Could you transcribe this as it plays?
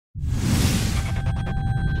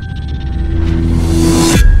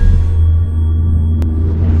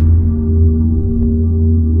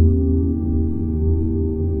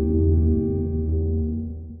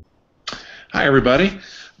everybody.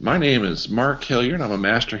 My name is Mark Hilliard. I'm a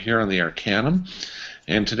master here on the Arcanum,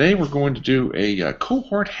 and today we're going to do a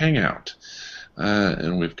cohort hangout.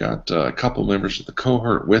 And we've got a couple members of the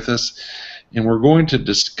cohort with us, and we're going to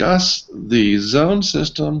discuss the zone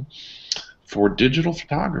system for digital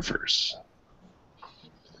photographers.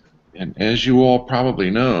 And as you all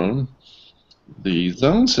probably know, the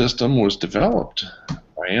zone system was developed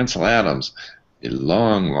by Ansel Adams a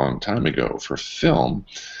long time ago for film.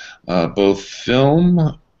 Both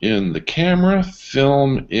film in the camera,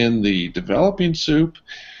 film in the developing soup,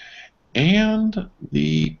 and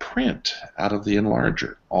the print out of the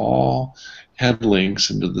enlarger all had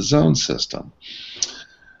links into the zone system.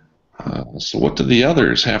 So what do the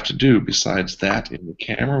others have to do besides that in the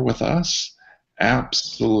camera with us?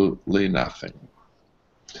 Absolutely nothing.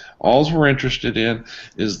 All we're interested in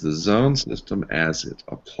is the zone system as it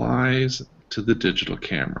applies to the digital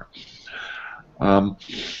camera.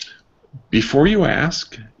 Before you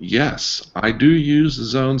ask, yes, I do use the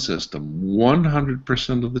zone system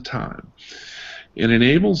 100% of the time. It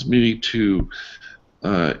enables me to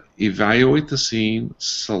evaluate the scene,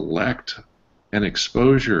 select an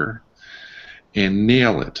exposure, and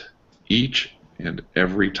nail it each and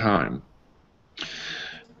every time.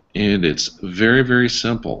 And it's very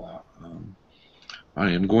simple. I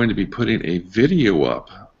am going to be putting a video up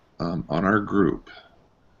on our group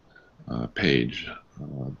page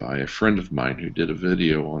by a friend of mine who did a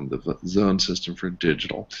video on the zone system for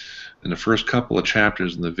digital. And the first couple of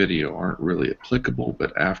chapters in the video aren't really applicable,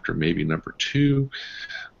 but after maybe number 2,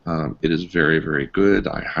 it is very good.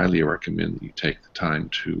 I highly recommend that you take the time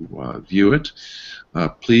to view it.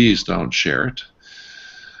 Please don't share it.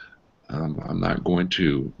 I'm not going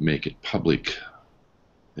to make it public,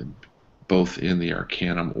 both in the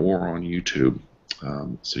Arcanum or on YouTube.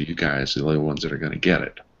 So you guys are the only ones that are going to get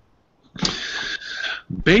it.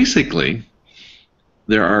 Basically,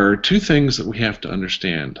 there are 2 things that we have to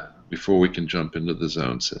understand before we can jump into the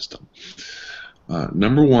zone system.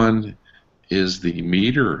 Number 1 is the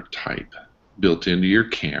meter type built into your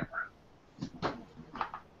camera.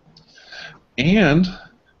 And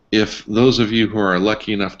if those of you who are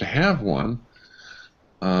lucky enough to have one,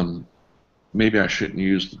 maybe I shouldn't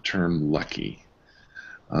use the term lucky.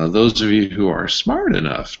 Those of you who are smart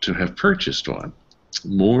enough to have purchased one,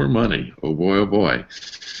 more money, oh boy.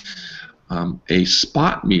 A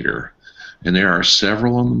spot meter, and there are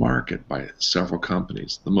several on the market by several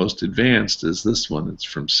companies. The most advanced is this one. It's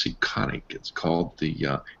from Seaconic. It's called the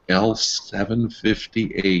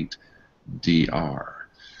L758DR.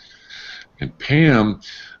 And Pam,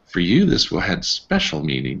 for you this will have special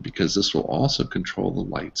meaning because this will also control the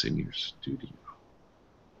lights in your studio.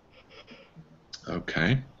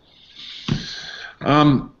 Okay.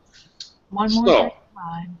 One more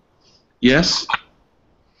time. Yes?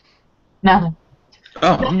 Nothing.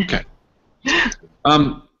 Oh, okay.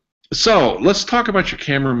 So let's talk about your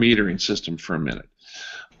camera metering system for a minute.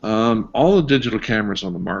 All the digital cameras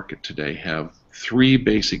on the market today have 3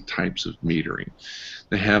 basic types of metering.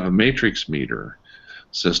 They have a matrix meter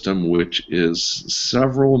system, which is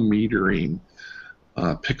several metering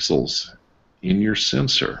pixels in your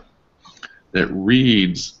sensor that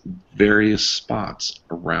reads various spots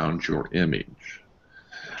around your image,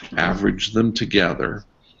 average them together,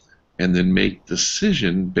 and then make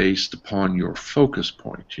decision based upon your focus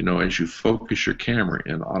point. You know, as you focus your camera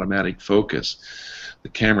in automatic focus, the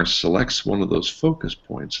camera selects one of those focus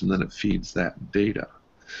points and then it feeds that data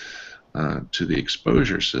to the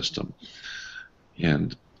exposure system,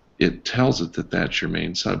 and it tells it that that's your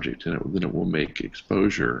main subject, and then it will make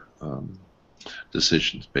exposure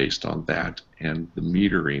decisions based on that and the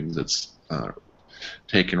metering that's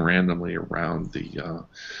taken randomly around the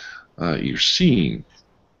your scene.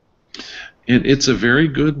 And it's a very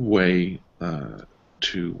good way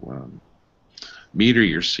to meter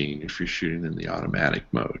your scene if you're shooting in the automatic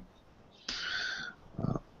mode.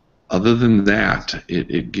 Other than that,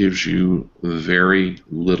 it gives you very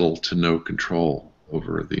little to no control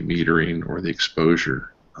over the metering or the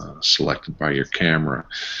exposure selected by your camera.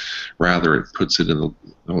 Rather, it puts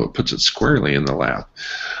it squarely in the lap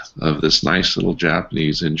of this nice little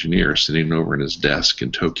Japanese engineer sitting over in his desk in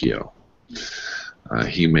Tokyo.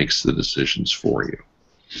 He makes the decisions for you.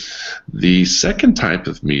 The second type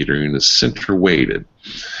of metering is center weighted,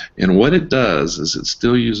 and what it does is it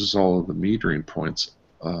still uses all of the metering points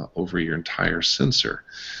over your entire sensor,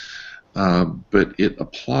 but it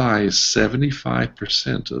applies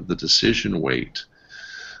 75% of the decision weight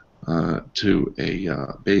to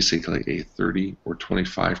basically a 30 or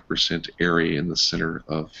 25% area in the center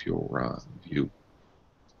of your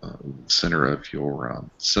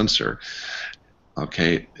sensor,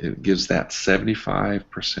 Okay, it gives that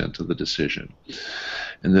 75% of the decision.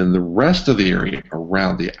 And then the rest of the area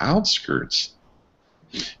around the outskirts,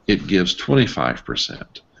 it gives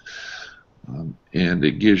 25%. And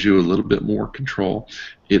it gives you a little bit more control.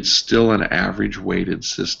 It's still an average weighted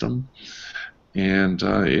system, and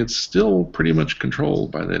it's still pretty much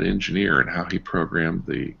controlled by that engineer and how he programmed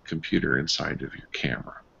the computer inside of your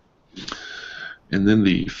camera. And then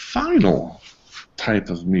the final type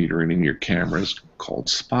of metering in your camera is called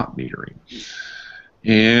spot metering.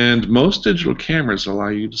 And most digital cameras allow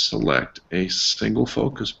you to select a single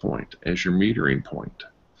focus point as your metering point.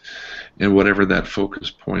 And whatever that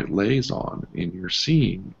focus point lays on in your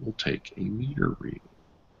scene will take a meter reading.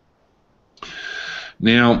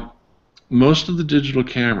 Now, most of the digital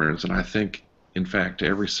cameras, and I think, in fact,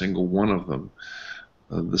 every single one of them,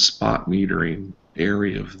 the spot metering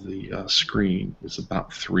area of the screen is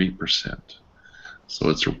about 3%. So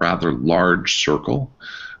it's a rather large circle,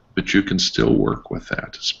 but you can still work with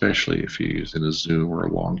that, especially if you're using a zoom or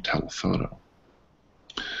a long telephoto.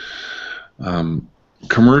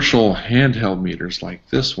 Commercial handheld meters like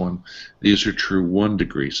this one, these are true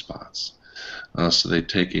 1-degree spots. So they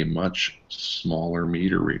take a much smaller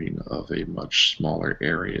meter reading of a much smaller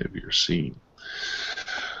area of your scene.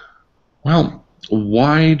 Well,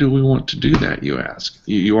 why do we want to do that, you ask?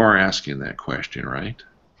 You are asking that question, right?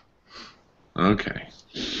 Okay.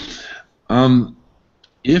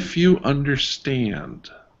 If you understand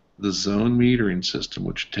the zone metering system,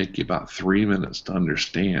 which would take you about 3 minutes to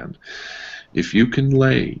understand, if you can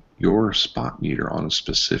lay your spot meter on a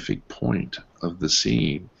specific point of the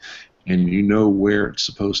scene and you know where it's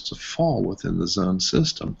supposed to fall within the zone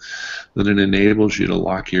system, then it enables you to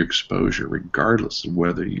lock your exposure regardless of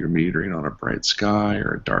whether you're metering on a bright sky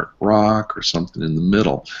or a dark rock or something in the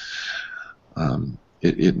middle.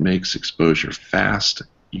 It makes exposure fast,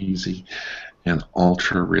 easy, and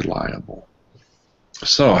ultra reliable.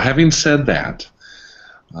 So having said that,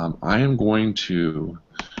 I am going to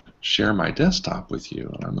share my desktop with you,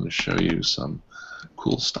 and I'm going to show you some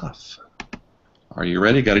cool stuff. Are you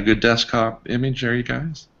ready? Got a good desktop image there, you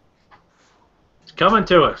guys? It's coming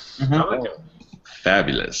to us. Coming to us.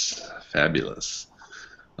 Fabulous. Fabulous.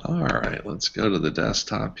 All right, let's go to the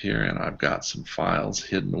desktop here, and I've got some files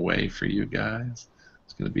hidden away for you guys.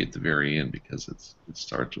 It's going to be at the very end because it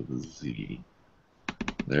starts with a Z.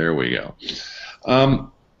 There we go.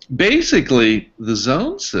 Basically, the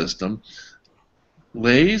zone system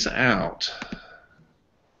lays out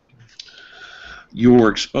your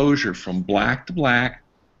exposure from black to black,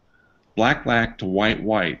 black to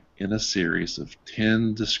white in a series of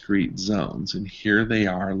 10 discrete zones, and here they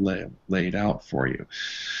are laid out for you.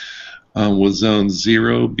 With zone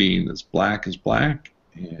 0 being as black,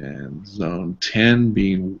 and zone 10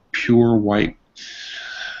 being pure white.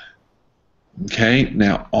 Okay,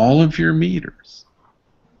 now all of your meters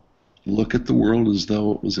look at the world as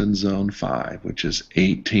though it was in zone 5, which is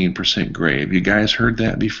 18% gray. Have you guys heard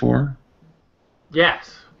that before?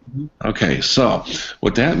 Yes. Okay, so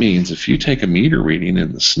what that means, if you take a meter reading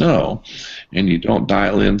in the snow and you don't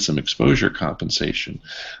dial in some exposure compensation,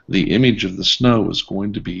 the image of the snow is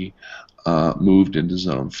going to be moved into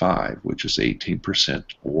zone 5, which is 18%,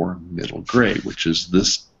 or middle gray, which is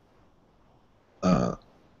this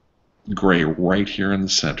gray right here in the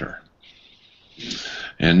center.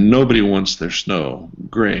 And nobody wants their snow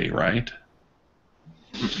gray, right?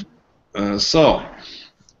 So,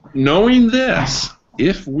 knowing this,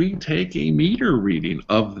 if we take a meter reading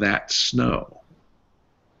of that snow,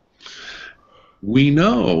 we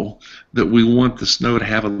know that we want the snow to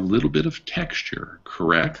have a little bit of texture,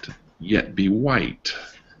 correct, yet be white.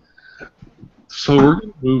 So we're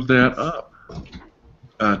going to move that up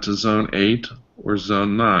to zone 8 or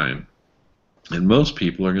zone 9. And most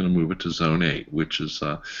people are going to move it to zone 8, which is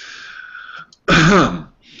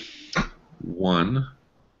 1,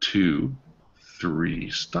 2, 3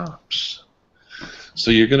 stops. So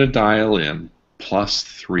you're going to dial in plus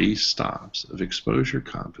 3 stops of exposure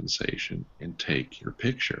compensation and take your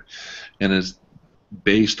picture. And as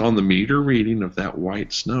based on the meter reading of that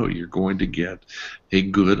white snow, you're going to get a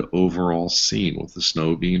good overall scene with the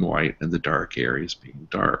snow being white and the dark areas being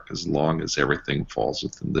dark, as long as everything falls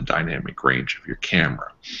within the dynamic range of your camera.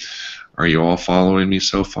 Are you all following me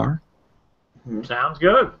so far? Sounds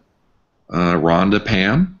good. Rhonda,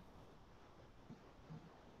 Pam?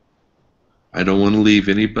 I don't want to leave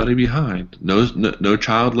anybody behind. No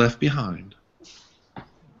child left behind.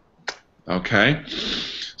 Okay?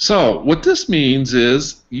 So what this means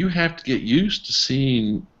is you have to get used to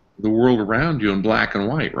seeing the world around you in black and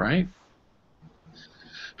white, right?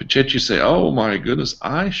 But yet you say, oh my goodness,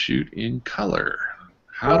 I shoot in color.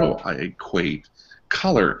 How do I equate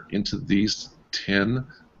color into these 10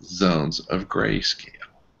 zones of grayscale?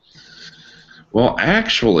 Well,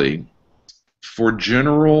 actually, for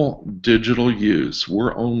general digital use,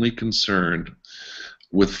 we're only concerned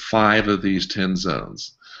with 5 of these 10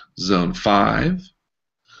 zones. Zone 5,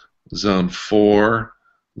 Zone 4,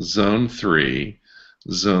 Zone 3,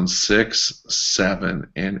 Zone 6, 7,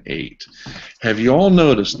 and 8. Have you all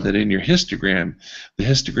noticed that in your histogram, the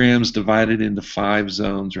histogram is divided into 5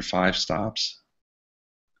 zones or 5 stops?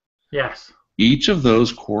 Yes. Each of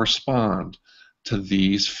those correspond to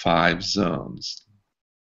these 5 zones.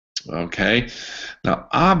 Okay? Now,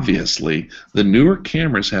 obviously, the newer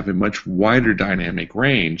cameras have a much wider dynamic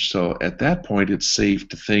range, so at that point it's safe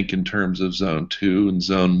to think in terms of Zone 2 and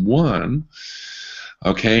Zone 1,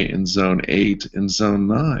 okay, and Zone 8 and Zone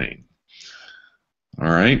 9. All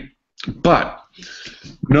right? But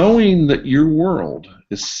knowing that your world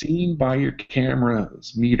is seen by your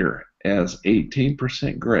camera's meter as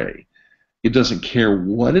 18% gray, it doesn't care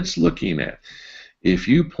what it's looking at. If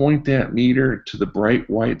you point that meter to the bright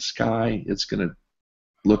white sky, it's going to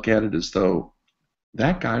look at it as though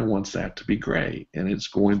that guy wants that to be gray, and it's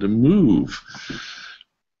going to move.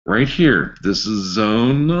 Right here, this is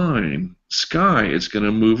Zone 9. Sky, it's going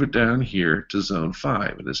to move it down here to Zone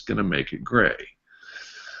 5, and it's going to make it gray.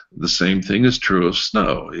 The same thing is true of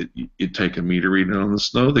snow. You take a meter reading on the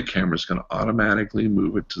snow, the camera's going to automatically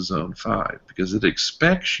move it to Zone 5 because it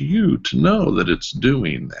expects you to know that it's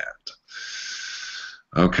doing that.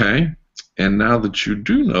 Okay? And now that you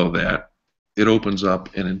do know that, it opens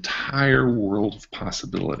up an entire world of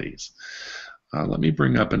possibilities. Let me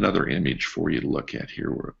bring up another image for you to look at here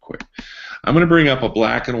real quick. I'm going to bring up a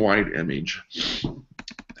black and white image.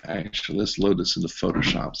 Actually, let's load this into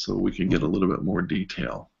Photoshop so we can get a little bit more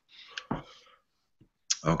detail.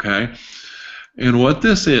 Okay? And what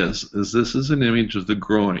this is this is an image of the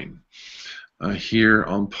groin. Here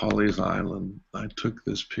on Pawleys Island. I took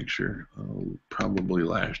this picture probably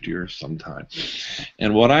last year sometime.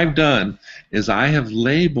 And what I've done is I have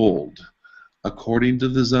labeled, according to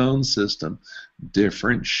the zone system,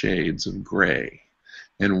 different shades of gray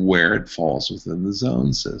and where it falls within the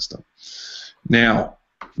zone system. Now,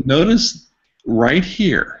 notice right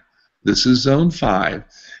here, this is Zone 5,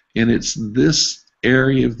 and it's this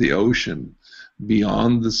area of the ocean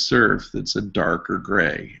beyond the surf that's a darker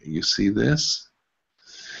gray. You see this?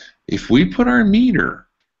 If we put our meter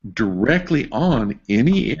directly on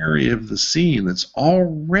any area of the scene that's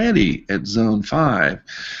already at Zone 5,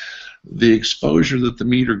 the exposure that the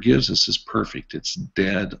meter gives us is perfect. It's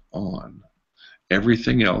dead on.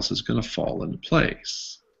 Everything else is going to fall into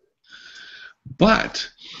place. But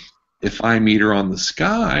if I meter on the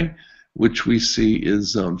sky, which we see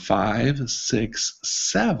is Zone 5, 6,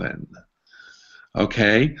 7,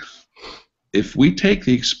 okay, if we take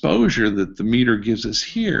the exposure that the meter gives us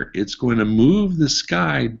here, it's going to move the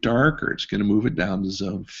sky darker. It's going to move it down to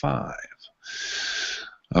Zone 5.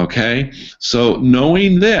 Okay, so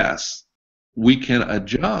knowing this, we can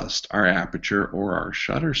adjust our aperture or our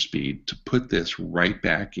shutter speed to put this right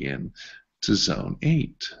back in to Zone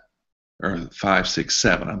 8, or 5, 6,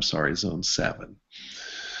 7, I'm sorry, Zone 7.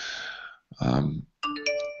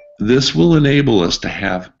 This will enable us to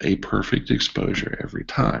have a perfect exposure every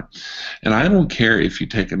time. And I don't care if you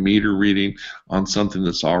take a meter reading on something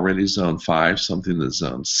that's already Zone 5, something that's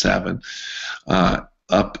Zone 7.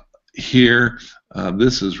 Up here,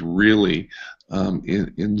 this is really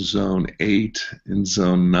in Zone 8, in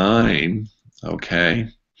Zone 9, okay?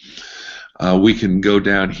 We can go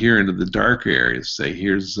down here into the darker areas, say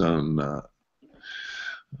here's Zone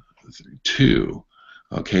 2.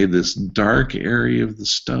 Okay, this dark area of the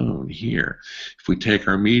stone here. If we take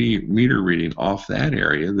our meter reading off that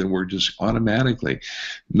area, then we're just automatically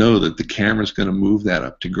know that the camera's going to move that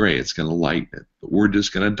up to gray. It's going to lighten it. But we're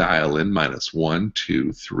just going to dial in minus 1,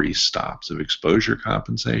 2, 3 stops of exposure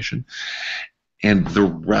compensation, and the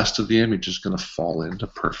rest of the image is going to fall into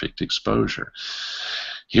perfect exposure.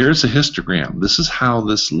 Here's a histogram. This is how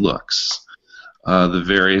this looks, the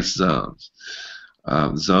various zones.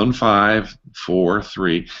 Zone 5, 4,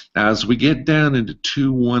 3. Now, as we get down into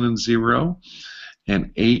 2, 1, and 0,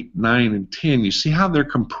 and 8, 9, and 10, you see how they're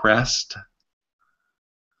compressed?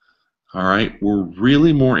 All right, we're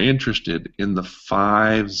really more interested in the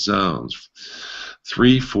 5 zones,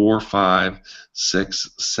 3, 4, 5, 6,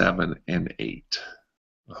 7, and 8.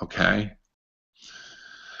 Okay?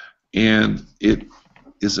 And it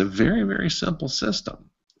is a very, very simple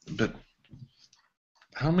system. But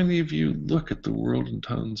how many of you look at the world in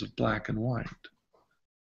tones of black and white?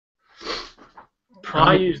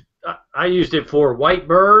 I used it for white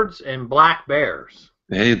birds and black bears.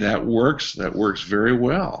 Hey, that works. That works very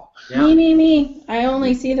well. Yeah. Me. I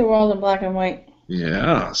only see the world in black and white.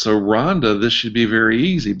 Yeah. So, Rhonda, this should be very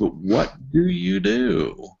easy, but what do you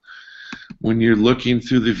do when you're looking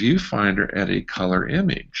through the viewfinder at a color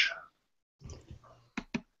image?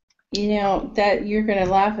 You know that you're gonna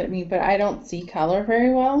laugh at me, but I don't see color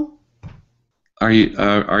very well. Are you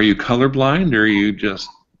colorblind, or you just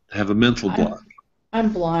have a mental block?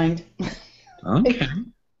 I'm blind. Okay.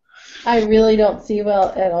 I really don't see well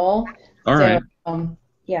at all. All right.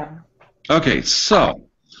 Yeah. Okay, so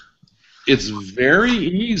it's very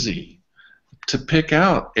easy to pick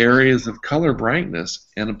out areas of color brightness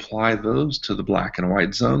and apply those to the black and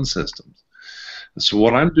white zone systems. So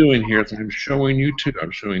what I'm doing here is I'm showing you two.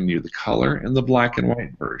 I'm showing you the color and the black and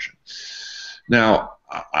white version. Now,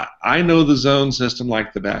 I know the zone system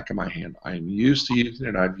like the back of my hand. I'm used to using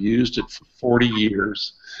it. I've used it for 40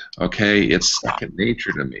 years. Okay, it's second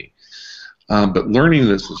nature to me. But learning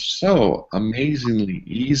this is so amazingly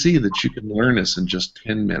easy that you can learn this in just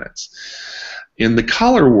 10 minutes. In the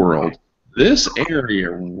color world, this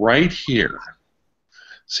area right here,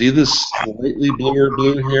 see this slightly bluer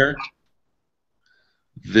blue here?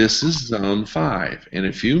 This is zone 5. And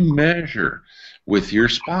if you measure with your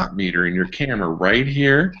spot meter in your camera right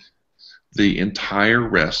here, the entire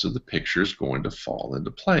rest of the picture is going to fall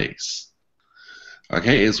into place.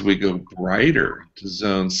 Okay, as we go brighter to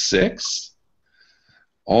zone 6,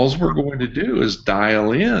 all we're going to do is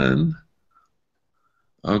dial in,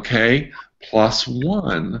 okay,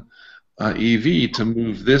 +1 EV to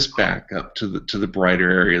move this back up to the brighter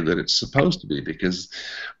area that it's supposed to be, because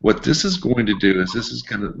what this is going to do is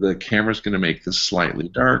the camera's going to make this slightly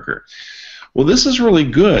darker. Well, this is really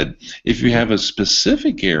good if you have a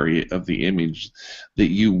specific area of the image that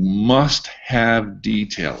you must have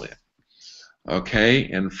detail in.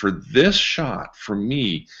 Okay, and for this shot, for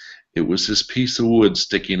me, it was this piece of wood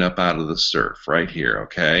sticking up out of the surf right here,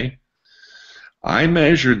 okay? I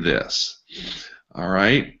measured this, all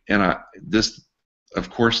right? And this, of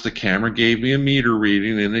course, the camera gave me a meter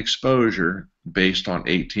reading and exposure based on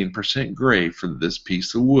 18% gray for this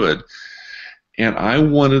piece of wood. And I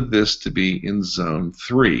wanted this to be in zone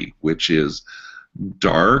 3, which is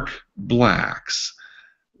dark blacks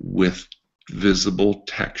with visible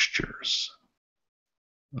textures.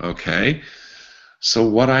 Okay? So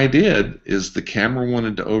what I did is the camera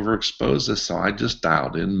wanted to overexpose this, so I just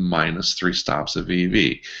dialed in -3 stops of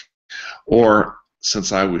EV. Or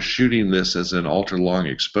since I was shooting this as an ultra-long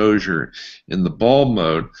exposure in the bulb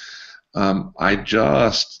mode, I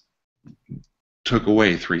just took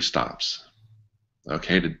away 3 stops,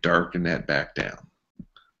 okay, to darken that back down.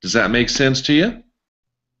 Does that make sense to you?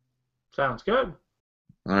 Sounds good.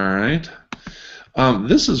 All right.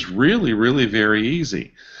 This is really, really very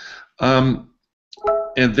easy.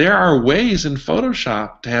 And there are ways in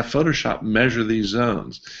Photoshop to have Photoshop measure these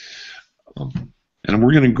zones. And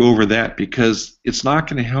we're going to go over that because it's not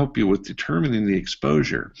going to help you with determining the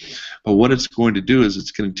exposure. But what it's going to do is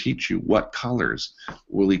it's going to teach you what colors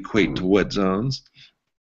will equate to what zones.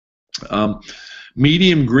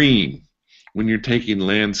 Medium green, when you're taking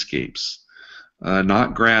landscapes,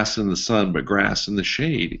 not grass in the sun, but grass in the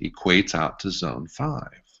shade, equates out to zone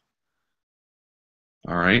 5.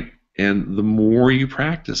 All right? And the more you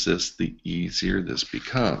practice this, the easier this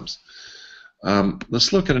becomes.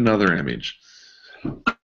 Let's look at another image.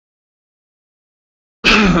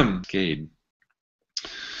 Cascade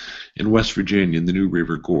in West Virginia, in the New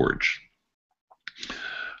River Gorge.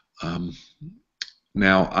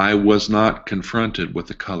 Now, I was not confronted with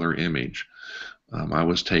a color image. I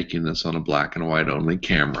was taking this on a black and white only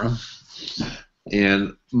camera.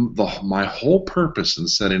 And my whole purpose in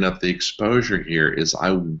setting up the exposure here is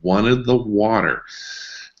I wanted the water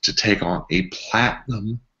to take on a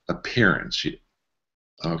platinum appearance.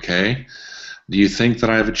 Okay? Do you think that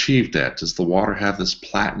I've achieved that? Does the water have this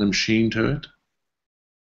platinum sheen to it?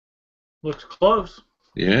 Looks close.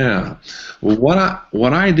 Yeah. Well,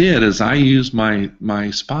 what I did is I used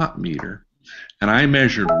my spot meter, and I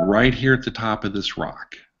measured right here at the top of this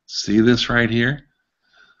rock. See this right here?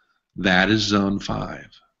 That is zone 5.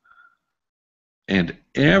 And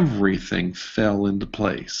everything fell into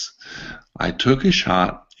place. I took a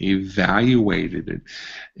shot, evaluated it,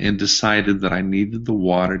 and decided that I needed the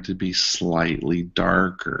water to be slightly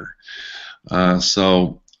darker.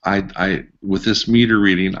 So I with this meter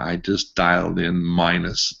reading, I just dialed in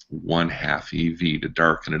 -1/2 EV to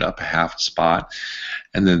darken it up a half a spot,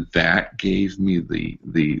 and then that gave me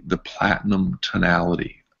the platinum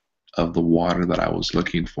tonality of the water that I was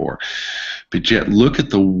looking for. But yet, look at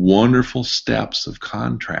the wonderful steps of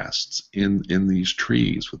contrasts in these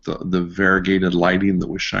trees with the variegated lighting that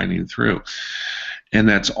was shining through. And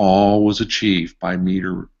that's all was achieved by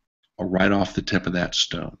meter right off the tip of that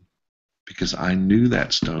stone, because I knew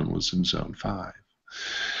that stone was in zone 5.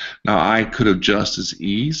 Now, I could have just as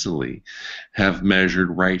easily have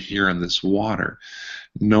measured right here in this water,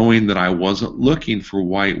 knowing that I wasn't looking for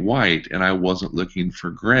white and I wasn't looking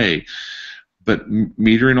for gray. But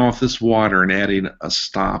metering off this water and adding a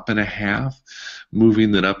stop and a half,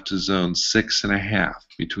 moving it up to zone 6.5,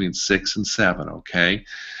 between 6 and 7, okay?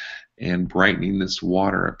 And brightening this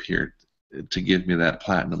water up here to give me that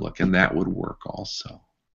platinum look, and that would work also.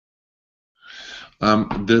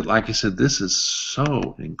 Like I said, this is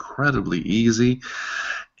so incredibly easy,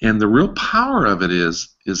 and the real power of it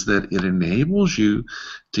is that it enables you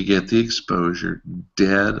to get the exposure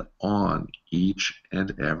dead on each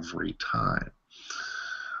and every time.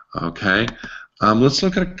 Okay, let's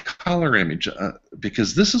look at a color image,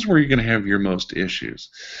 because this is where you're going to have your most issues.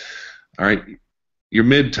 All right, your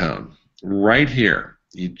midtone right here.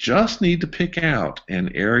 You just need to pick out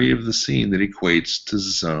an area of the scene that equates to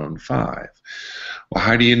zone 5. Well,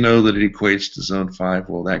 how do you know that it equates to zone 5?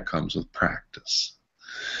 Well, that comes with practice.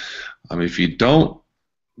 If you don't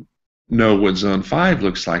know what zone 5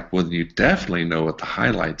 looks like, well, you definitely know what the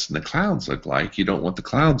highlights and the clouds look like. You don't want the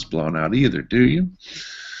clouds blown out either, do you?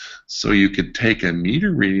 So you could take a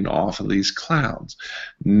meter reading off of these clouds,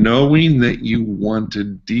 knowing that you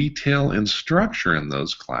wanted detail and structure in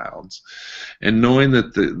those clouds, and knowing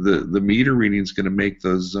that the meter reading is going to make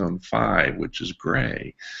those zone 5, which is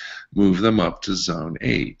gray, move them up to zone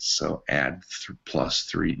 8. So add plus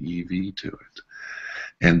 3 EV to it.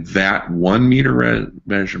 And that 1 meter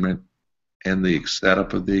measurement and the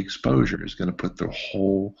setup of the exposure is going to put the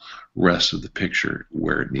whole rest of the picture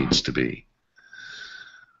where it needs to be.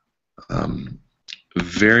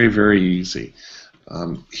 Very, very easy.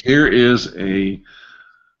 Here is a,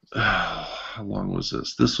 how long was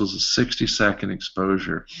this? This was a 60-second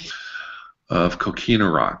exposure of coquina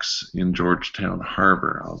rocks in Georgetown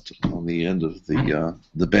Harbor, out on the end of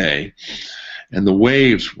the bay, and the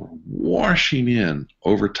waves were washing in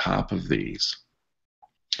over top of these.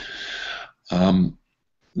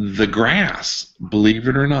 The grass, believe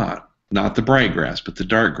it or not the bright grass, but the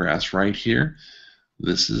dark grass right here,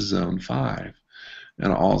 this is zone 5.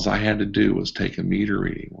 And all I had to do was take a meter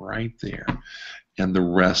reading right there, and the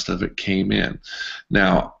rest of it came in.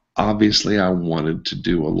 Now, obviously, I wanted to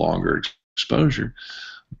do a longer exposure,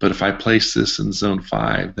 but if I placed this in zone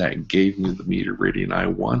 5, that gave me the meter reading I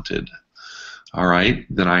wanted. All right,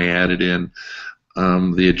 then I added in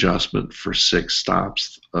the adjustment for 6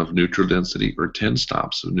 stops of neutral density or 10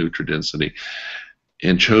 stops of neutral density,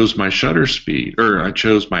 and chose my shutter speed, or I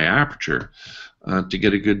chose my aperture to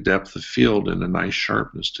get a good depth of field and a nice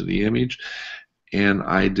sharpness to the image. And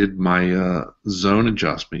I did my zone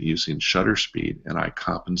adjustment using shutter speed, and I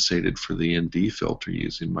compensated for the ND filter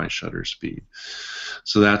using my shutter speed.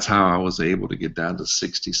 So that's how I was able to get down to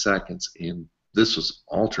 60 seconds, and this was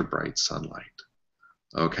ultra bright sunlight.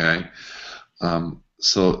 Okay,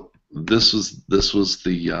 so this was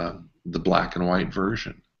the black and white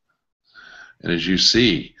version, and as you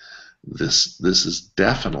see, this is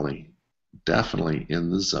definitely in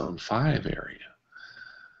the zone 5 area.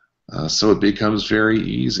 So it becomes very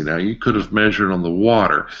easy. Now, you could have measured on the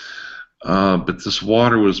water, but this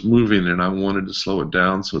water was moving and I wanted to slow it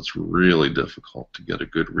down, so it's really difficult to get a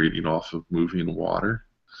good reading off of moving water.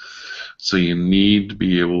 So you need to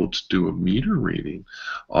be able to do a meter reading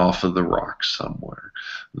off of the rock somewhere.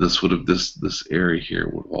 This would have this area here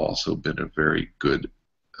would have also been a very good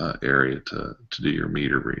area to do your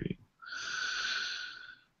meter reading.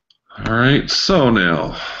 All right, so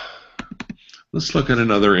now let's look at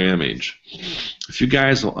another image. If you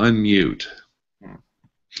guys will unmute.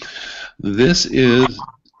 This is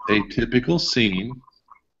a typical scene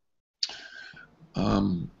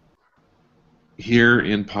here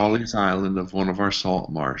in Pawleys Island of one of our salt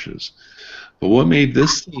marshes. But what made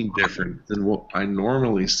this scene different than what I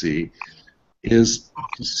normally see is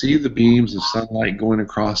you see the beams of sunlight going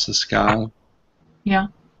across the sky? Yeah.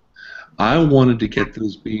 I wanted to get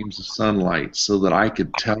those beams of sunlight so that I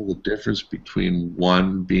could tell the difference between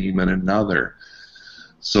one beam and another.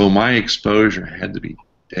 So my exposure had to be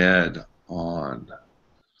dead on.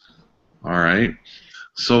 All right.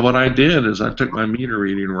 So what I did is I took my meter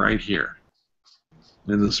reading right here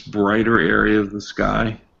in this brighter area of the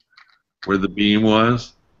sky where the beam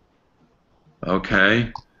was.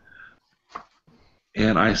 Okay.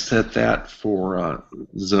 And I set that for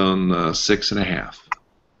zone 6.5.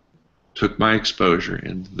 Took my exposure,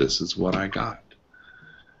 and this is what I got.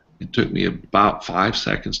 It took me about 5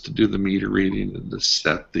 seconds to do the meter reading and to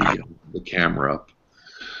set the camera up.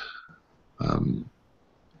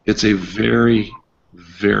 It's a very,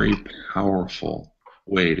 very powerful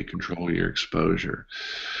way to control your exposure.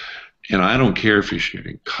 And I don't care if you're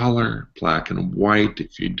shooting color, black and white,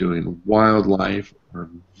 if you're doing wildlife or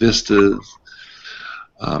vistas,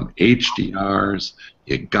 HDRs,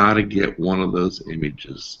 you got to get one of those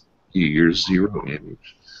images, your zero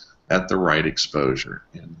image, at the right exposure.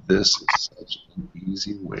 And this is such an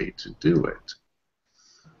easy way to do it.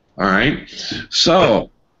 All right? So,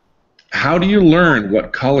 how do you learn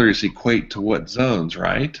what colors equate to what zones,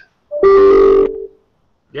 right?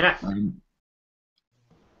 Yeah.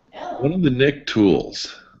 One of the NIC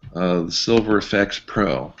tools, the Silver Effects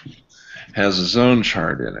Pro, has a zone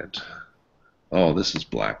chart in it. Oh, this is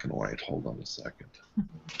black and white. Hold on a second.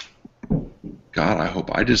 God, I hope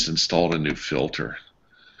I just installed a new filter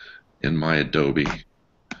in my Adobe.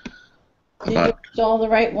 Did you install the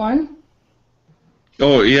right one?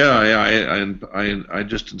 Oh yeah. I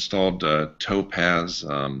just installed Topaz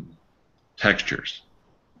textures.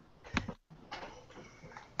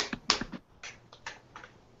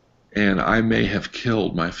 And I may have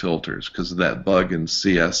killed my filters because of that bug in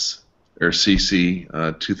CS or CC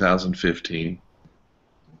 2015.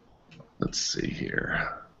 Let's see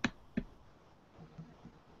here.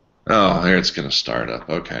 Oh, there it's going to start up.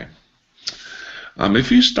 Okay. If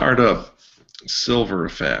you start up Silver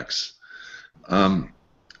Effects,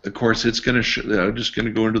 of course it's going to I'm just going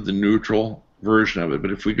to go into the neutral version of it.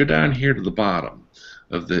 But if we go down here to the bottom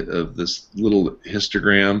of this little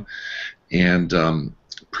histogram and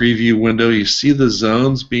preview window, you see the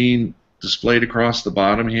zones being displayed across the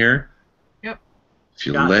bottom here? Yep. If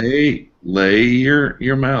you lay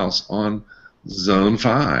your mouse on zone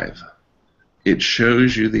 5, it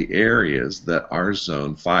shows you the areas that are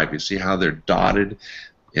zone 5. You see how they're dotted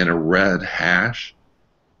in a red hash?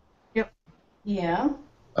 Yep. Yeah.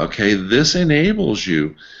 Okay, this enables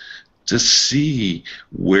you to see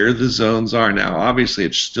where the zones are. Now, obviously,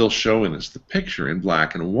 it's still showing us the picture in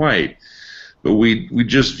black and white, but we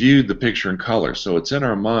just viewed the picture in color, so it's in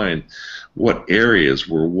our mind what areas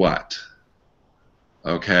were what.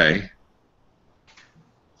 Okay?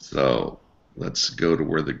 So let's go to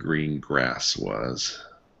where the green grass was,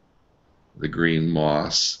 the green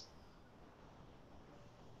moss.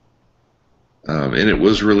 And it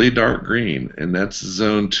was really dark green, and that's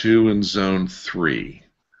zone 2 and zone 3.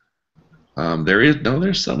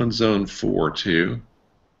 There's some in zone 4 too.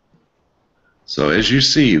 So as you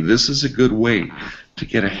see, this is a good way to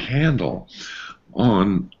get a handle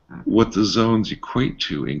on what the zones equate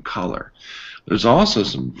to in color. There's also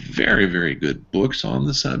some very, very good books on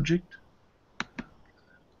the subject,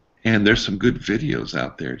 and there's some good videos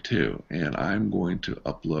out there too. And I'm going to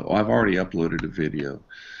upload, I've already uploaded a video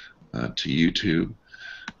to YouTube,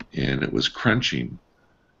 and it was crunching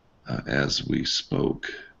as we spoke.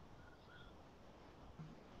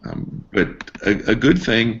 But a good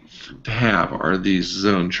thing to have are these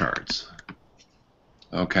zone charts.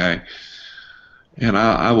 Okay, and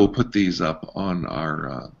I will put these up on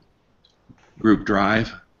our group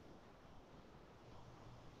drive.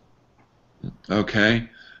 Okay,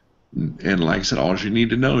 and like I said, all you need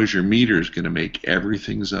to know is your meter is going to make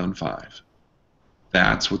everything zone 5.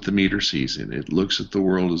 That's what the meter sees in it. It looks at the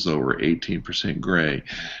world as though we're 18% gray,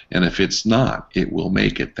 and if it's not, it will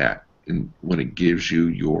make it that when it gives you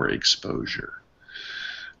your exposure.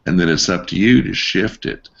 And then it's up to you to shift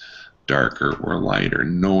it darker or lighter,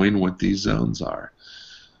 knowing what these zones are.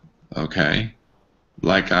 Okay?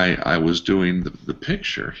 Like I was doing the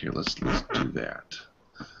picture here. Let's do that.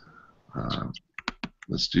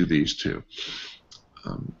 Let's do these two.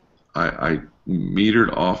 I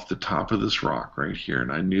metered off the top of this rock right here,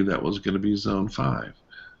 and I knew that was going to be zone 5.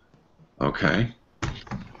 Okay?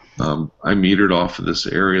 I metered off of this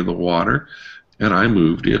area of the water, and I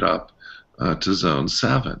moved it up to zone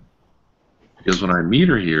 7. Because when I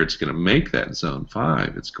meter here, it's going to make that zone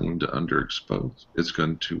 5. It's going to underexpose. It's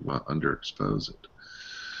going to underexpose it.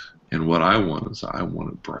 And what I want is I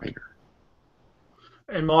want it brighter.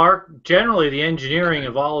 And Mark, generally the engineering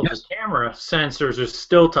of all of the camera sensors is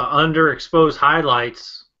still to underexpose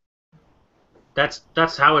highlights. That's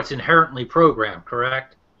how it's inherently programmed,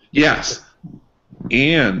 correct? Yes.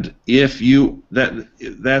 And if you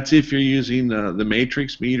that's if you're using the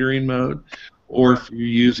matrix metering mode, or if you're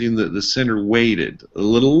using the center weighted, a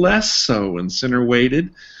little less so in center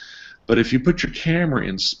weighted. But if you put your camera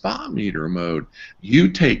in spot meter mode, you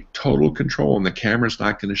take total control, and the camera's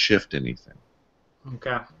not going to shift anything.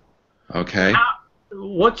 Okay. Okay.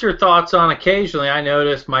 What's your thoughts on occasionally I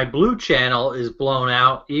notice my blue channel is blown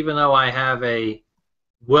out, even though I have a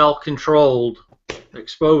well-controlled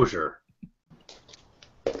exposure?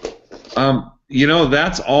 You know,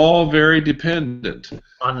 that's all very dependent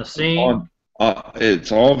On the scene?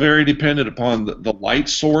 It's all very dependent upon the light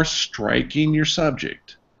source striking your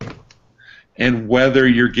subject and whether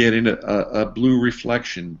you're getting a blue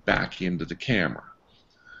reflection back into the camera.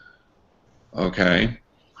 Okay?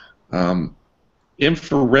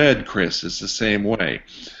 Infrared, Chris, is the same way.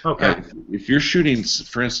 Okay. If you're shooting,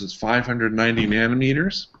 for instance, 590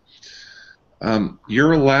 nanometers,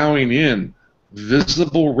 you're allowing in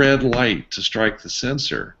visible red light to strike the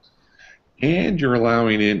sensor, and you're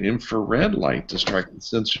allowing in infrared light to strike the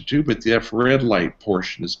sensor too, but the infrared light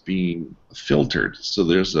portion is being filtered, so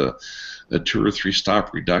there's a 2 or 3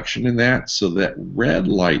 stop reduction in that, so that red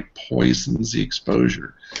light poisons the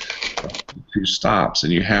exposure. 2 stops,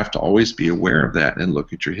 and you have to always be aware of that and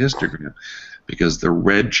look at your histogram, because the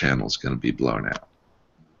red channel is going to be blown out.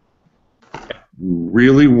 You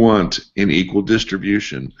really want an equal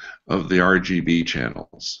distribution of the RGB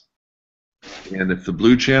channels. And if the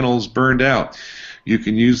blue channel is burned out, you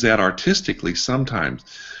can use that artistically sometimes,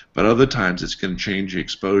 but other times it's going to change the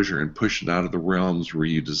exposure and push it out of the realms where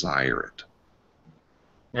you desire it.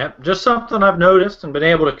 Yep, just something I've noticed and been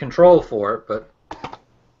able to control for it, but...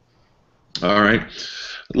 All right.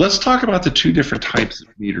 Let's talk about the 2 different types of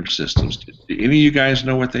meter systems. Do any of you guys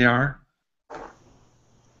know what they are?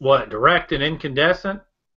 What, direct and incandescent?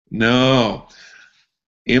 No.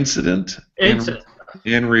 Incident. Incident.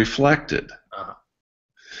 And reflected.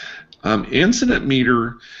 Uh-huh. Incident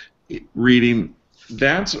meter reading,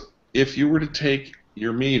 that's if you were to take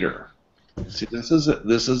your meter. See, this is a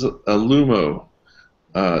LUMO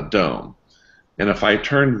dome. And if I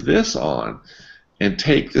turn this on and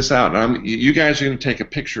take this out, and you guys are going to take a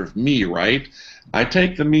picture of me, right? I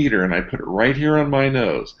take the meter and I put it right here on my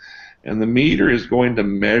nose. And the meter is going to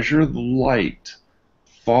measure the light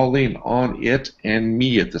falling on it and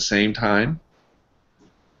me at the same time.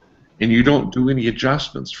 And you don't do any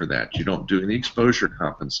adjustments for that. You don't do any exposure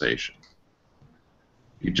compensation.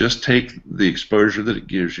 You just take the exposure that it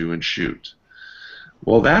gives you and shoot.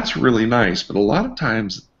 Well, that's really nice, but a lot of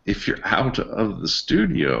times if you're out of the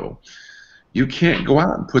studio, you can't go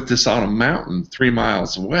out and put this on a mountain 3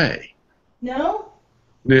 miles away. No?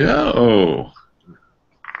 No.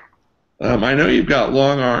 I know you've got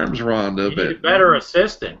long arms, Rhonda, You but need a better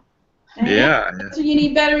assistant. yeah, So you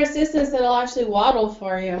need better assistants that'll actually waddle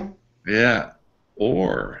for you. yeah.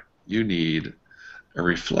 Or you need a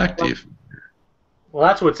reflective. Well,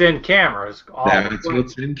 that's what's in cameras. That's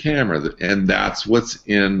what's in camera, and that's what's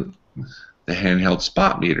in the handheld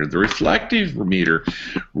spot meter. The reflective meter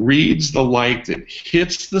reads the light that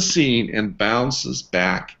hits the scene and bounces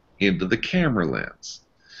back into the camera lens.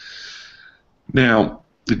 Now,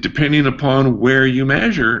 depending upon where you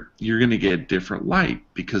measure, you're going to get different light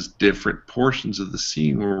because different portions of the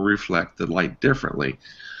scene will reflect the light differently.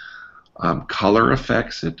 Color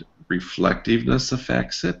affects it, reflectiveness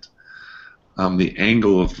affects it, the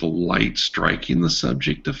angle of the light striking the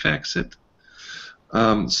subject affects it.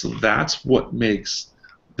 So that's what makes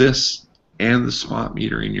this and the spot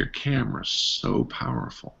meter in your camera so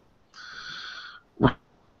powerful.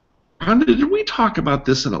 Rhonda, did we talk about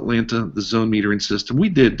this in Atlanta, the zone metering system? We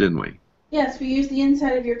did, didn't we? Yes, we use the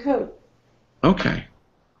inside of your coat. Okay.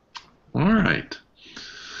 All right.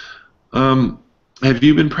 Have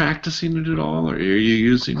you been practicing it at all, or are you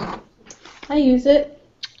using it? I use it.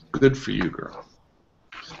 Good for you, girl.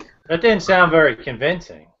 That didn't sound very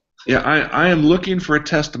convincing. Yeah, I am looking for a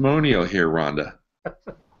testimonial here, Rhonda.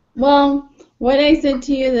 Well, what I said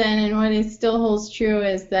to you then and what it still holds true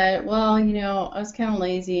is that, well, you know, I was kind of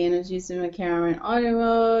lazy and I was using my camera in auto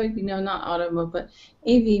mode, you know, not auto mode, but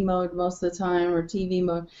AV mode most of the time or TV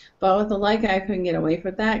mode. But with the Leica, I couldn't get away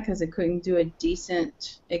from that because it couldn't do a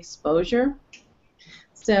decent exposure.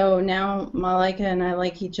 So now my Leica and I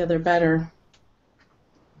like each other better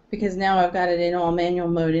because now I've got it in all manual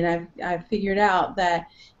mode, and I've figured out that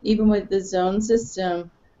even with the zone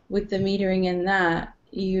system, with the metering in that,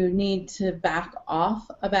 you need to back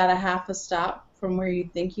off about a half a stop from where you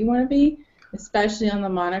think you want to be, especially on the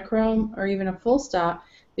monochrome or even a full stop,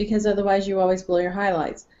 because otherwise you always blow your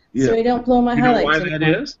highlights. Yeah. So I don't blow my You highlights know why that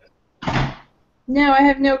anymore. is? No, I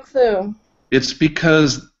have no clue. It's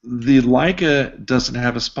because the Leica doesn't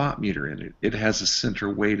have a spot meter in it. It has a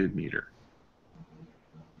center weighted meter.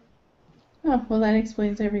 Oh, well, that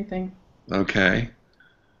explains everything. Okay.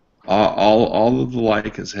 All of the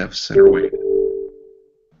Leicas have center weighted.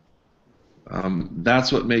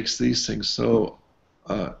 That's what makes these things so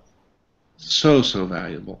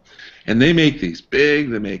valuable. And they make these big,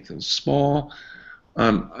 they make them small.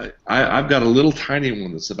 I've got a little tiny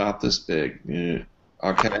one that's about this big,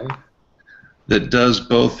 okay, that does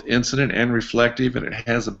both incident and reflective, and it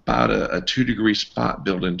has about a 2-degree spot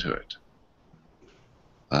built into it.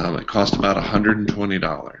 It cost about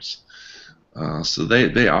 $120. So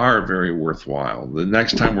they are very worthwhile. The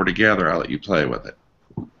next time we're together, I'll let you play with it.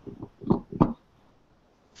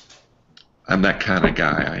 I'm that kind of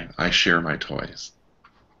guy. I share my toys.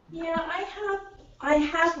 Yeah, I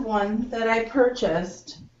have one that I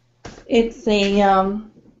purchased. It's a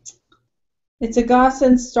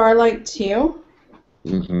Gossen Starlight 2.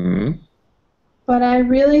 Mm-hmm. But I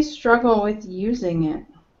really struggle with using it.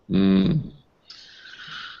 Mm.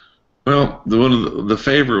 Well, the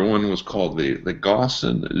favorite one was called the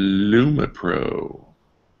Gossen LumiPro.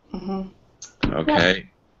 Mm-hmm. Okay,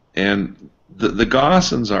 and the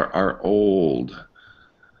Gossens are old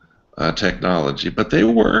technology, but they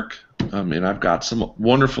work. I mean, I've got some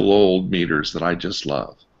wonderful old meters that I just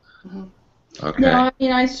love. Mm-hmm. Okay. No, I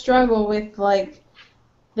mean I struggle with like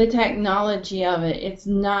the technology of it. It's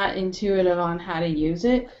not intuitive on how to use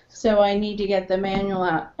it, so I need to get the manual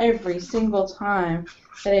out every single time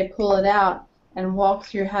that I pull it out and walk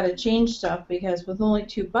through how to change stuff, because with only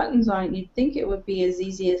 2 buttons on it, you'd think it would be as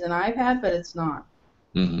easy as an iPad, but it's not.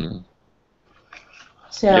 Mm-hmm.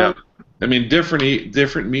 So Yeah, I mean,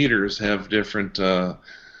 different meters have different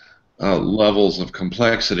levels of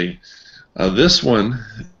complexity. This one,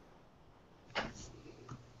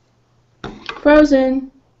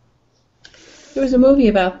 Frozen. There was a movie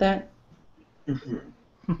about that. With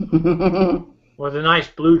a nice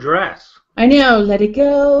blue dress. I know, let it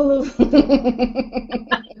go.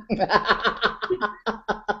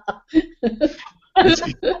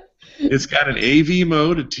 it's got an AV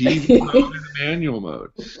mode, a TV mode, and a manual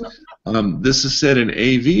mode. This is set in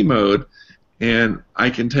AV mode, and I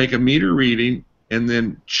can take a meter reading and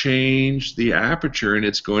then change the aperture, and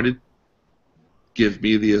it's going to give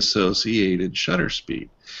me the associated shutter speed.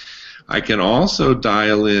 I can also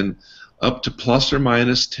dial in up to plus or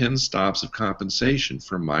minus 10 stops of compensation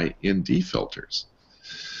from my ND filters.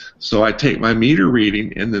 So I take my meter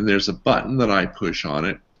reading, and then there's a button that I push on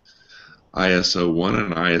it, ISO 1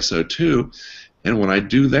 and ISO 2, and when I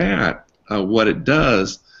do that, what it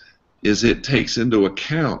does is it takes into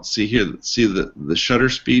account, see here, see the shutter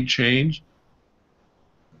speed change?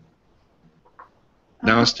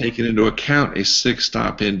 Now it's taking into account a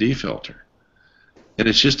 6-stop ND filter. And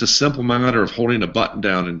it's just a simple matter of holding a button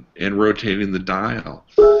down and rotating the dial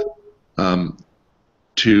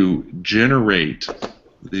to generate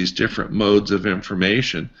these different modes of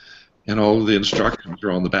information, and all of the instructions are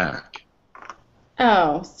on the back.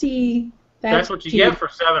 Oh, see, That's what you get for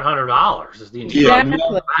 $700. Is the Exactly. instructions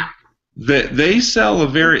on the back. They sell a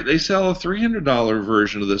 $300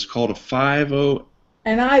 version of this called a 50.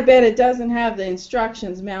 And I bet it doesn't have the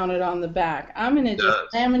instructions mounted on the back. I'm going to just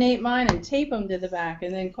laminate mine and tape them to the back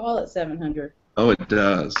and then call it 700. Oh, it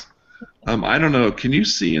does. I don't know. Can you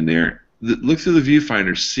see in there? Look through the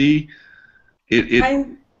viewfinder. See it.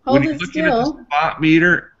 Hold when you're it looking at still. the spot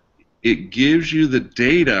meter, it gives you the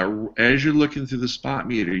data as you're looking through the spot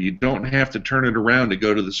meter. You don't have to turn it around to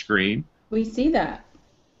go to the screen. We see that.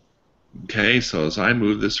 Okay, so as I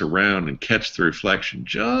move this around and catch the reflection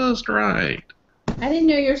just right. I didn't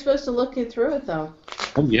know you were supposed to look it through it, though.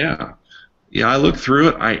 Oh, yeah. Yeah, I look through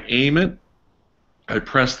it, I aim it, I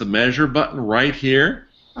press the measure button right here,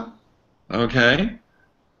 okay,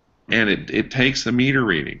 and it takes the meter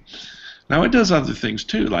reading. Now, it does other things,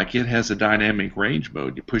 too, like it has a dynamic range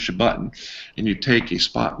mode. You push a button, and you take a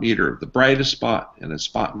spot meter of the brightest spot and a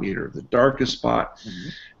spot meter of the darkest spot,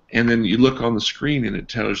 and then you look on the screen, and it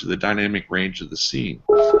tells you the dynamic range of the scene.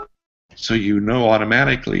 So you know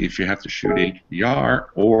automatically if you have to shoot HDR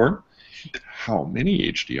or how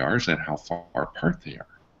many HDRs and how far apart they are.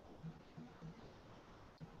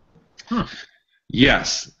 Huh.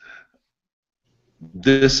 Yes,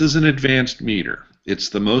 this is an advanced meter. It's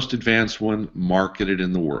the most advanced one marketed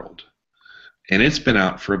in the world. And it's been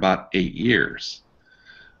out for about 8 years.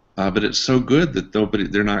 But it's so good that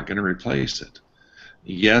they're not going to replace it.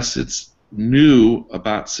 Yes, it's new,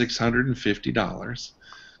 about $650.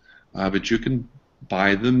 But you can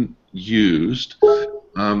buy them used.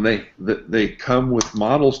 They come with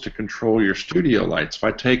models to control your studio lights. If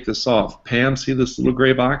I take this off, Pam, see this little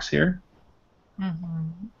gray box here?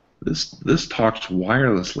 Mm-hmm. This talks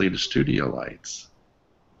wirelessly to studio lights.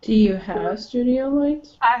 Do you have studio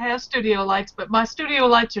lights? I have studio lights, but my studio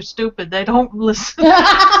lights are stupid. They don't listen.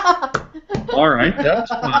 All right, that's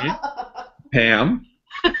fine. Pam,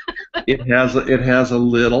 it has a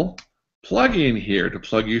little plug-in here to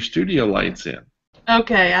plug your studio lights in.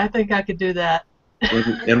 Okay, I think I could do that.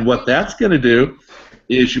 And what that's going to do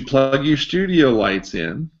is you plug your studio lights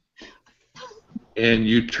in, and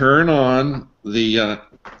you turn on the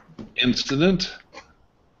incident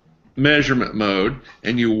measurement mode,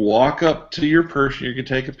 and you walk up to your person you can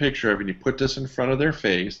take a picture of, and you put this in front of their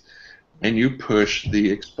face, and you push the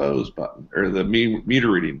expose button, or the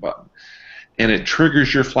meter reading button, and it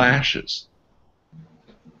triggers your flashes.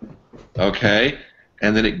 Okay?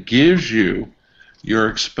 And then it gives you your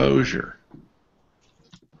exposure.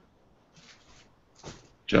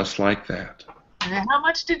 Just like that. And how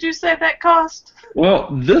much did you say that cost? Well,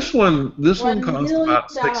 this one costs about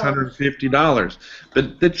 $650,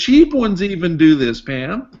 but the cheap ones even do this,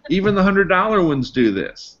 Pam. Even the $100 ones do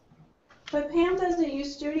this. But Pam doesn't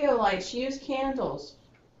use studio lights. She uses candles.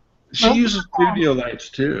 She uses studio lights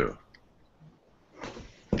too.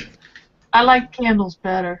 I like candles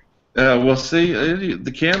better. Well, see,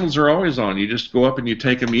 the candles are always on. You just go up and you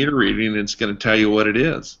take a meter reading, and it's going to tell you what it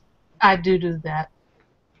is. I do that.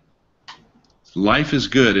 Life is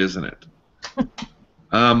good, isn't it?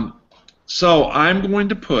 So I'm going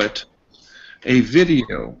to put a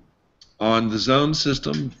video on the zone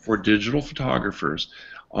system for digital photographers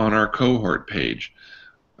on our cohort page.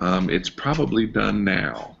 It's probably done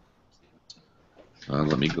now.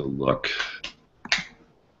 Let me go look.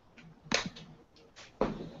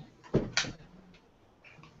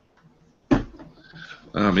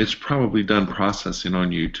 It's probably done processing on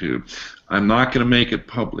YouTube. I'm not going to make it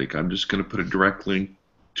public. I'm just going to put a direct link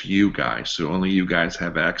to you guys, so only you guys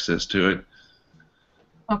have access to it.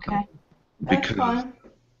 Okay. Because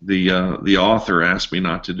the author asked me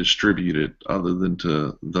not to distribute it other than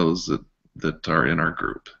to those that are in our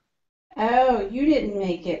group. Oh, you didn't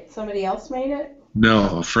make it. Somebody else made it?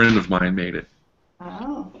 No, a friend of mine made it.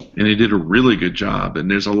 Oh. And he did a really good job. And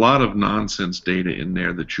there's a lot of nonsense data in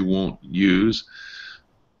there that you won't use.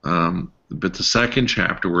 But the second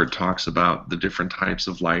chapter, where it talks about the different types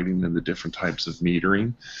of lighting and the different types of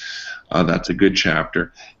metering, that's a good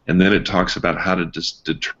chapter. And then it talks about how to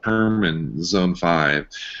determine Zone 5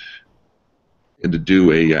 and to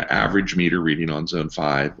do a average meter reading on Zone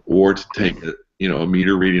 5, or to take a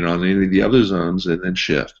meter reading on any of the other zones and then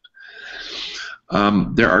shift.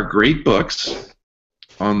 There are great books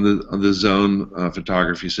on the zone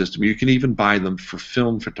photography system. You can even buy them for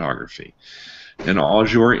film photography. And all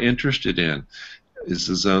you're interested in is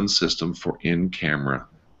the zone system for in-camera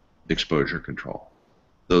exposure control.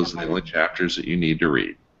 Those are the only chapters that you need to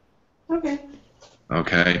read. Okay.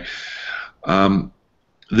 Okay.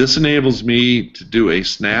 This enables me to do a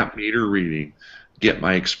snap meter reading, get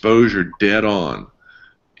my exposure dead on,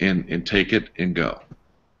 and take it and go.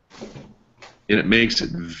 And it makes it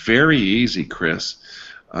very easy, Chris,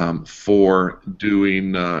 for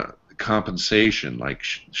doing compensation, like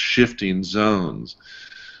shifting zones,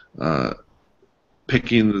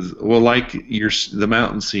 picking like the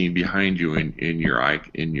mountain scene behind you in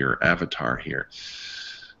your avatar here.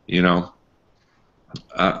 Well,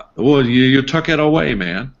 you took it away,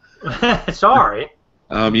 man. Sorry.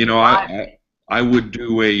 I would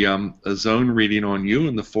do a zone reading on you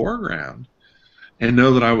in the foreground, and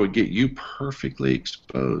know that I would get you perfectly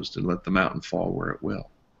exposed and let the mountain fall where it will.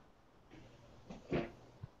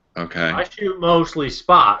 Okay. I shoot mostly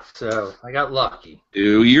spot, so I got lucky.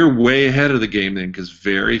 You're way ahead of the game then, because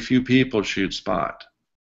very few people shoot spot.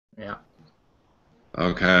 Yeah.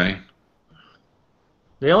 Okay.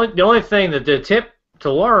 The only thing that the tip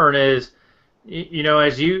to learn is,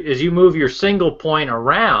 as you move your single point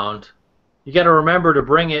around, you got to remember to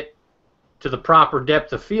bring it to the proper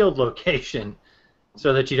depth of field location,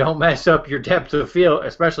 so that you don't mess up your depth of field,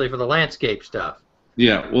 especially for the landscape stuff.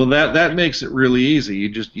 Yeah, well, that makes it really easy. You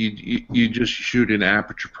just shoot in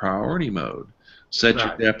aperture priority mode, set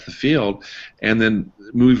your depth of field, and then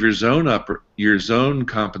move your zone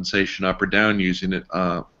compensation up or down using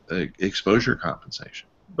exposure compensation.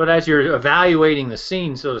 But as you're evaluating the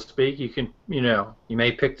scene, so to speak, you can you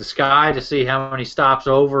may pick the sky to see how many stops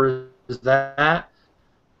over is that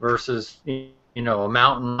versus a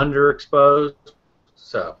mountain underexposed.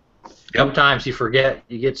 So sometimes you forget.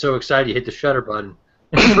 You get so excited you hit the shutter button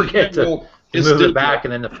and forget to move it back,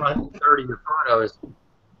 and then the front third of your photo is.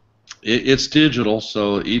 It's digital,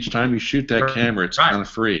 so each time you shoot that camera, it's kind of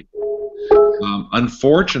free.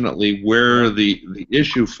 Unfortunately, where the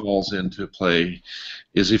issue falls into play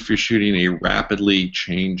is if you're shooting a rapidly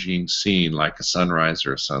changing scene like a sunrise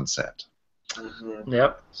or a sunset. Mm-hmm.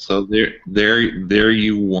 Yep. So there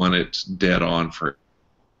you want it dead on for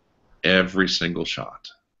every single shot.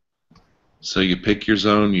 So you pick your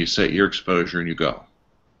zone, you set your exposure, and you go.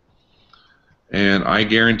 And I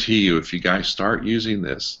guarantee you, if you guys start using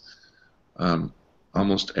this,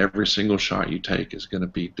 almost every single shot you take is going to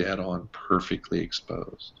be dead on, perfectly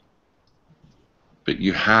exposed. But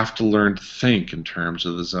you have to learn to think in terms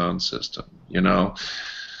of the zone system.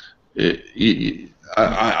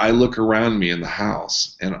 I look around me in the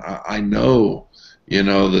house, and I know,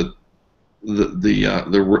 that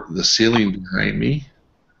the ceiling behind me,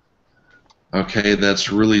 okay,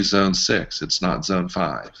 that's really zone 6. It's not zone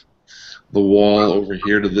 5. The wall over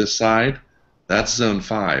here to this side, that's zone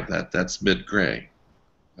 5. That's mid-gray.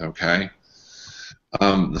 Okay.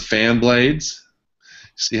 The fan blades,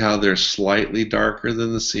 see how they're slightly darker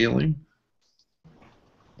than the ceiling?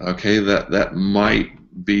 Okay, that might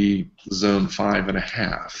be zone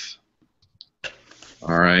 5.5.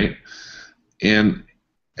 All right, and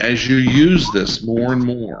as you use this more and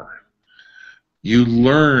more, you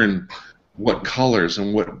learn what colors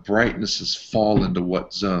and what brightnesses fall into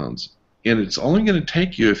what zones. And it's only going to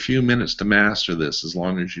take you a few minutes to master this as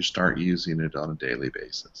long as you start using it on a daily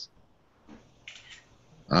basis.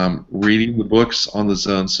 Reading the books on the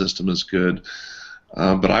zone system is good,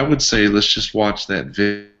 but I would say let's just watch that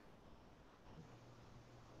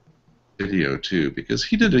video too, because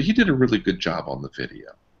he did a really good job on the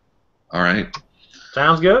video. All right.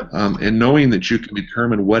 Sounds good. And knowing that you can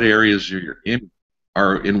determine what areas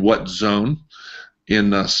are in what zone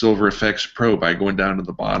in Silver Effects Pro by going down to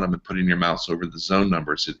the bottom and putting your mouse over the zone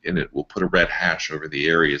numbers, and it will put a red hash over the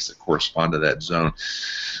areas that correspond to that zone.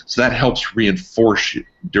 So that helps reinforce you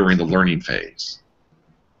during the learning phase.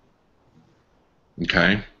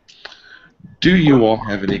 Okay? Do you all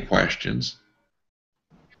have any questions?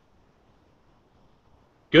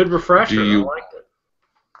 Good refresher. I liked it.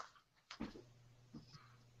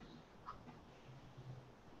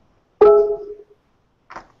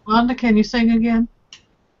 Wanda, can you sing again?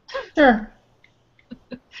 Sure.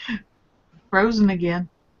 Frozen again.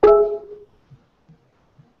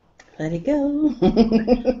 Let it go.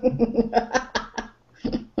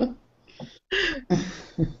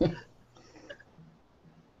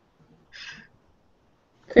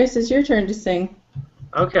 Chris, it's your turn to sing.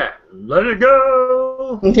 Okay, let it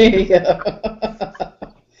go. There you go.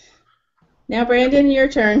 Now, Brandon, your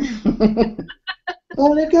turn.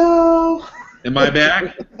 Let it go. Am I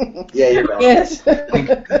back? Yeah, you're back. Yes.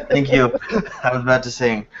 Thank you. I was about to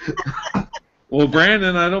sing. Well,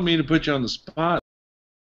 Brandon, I don't mean to put you on the spot,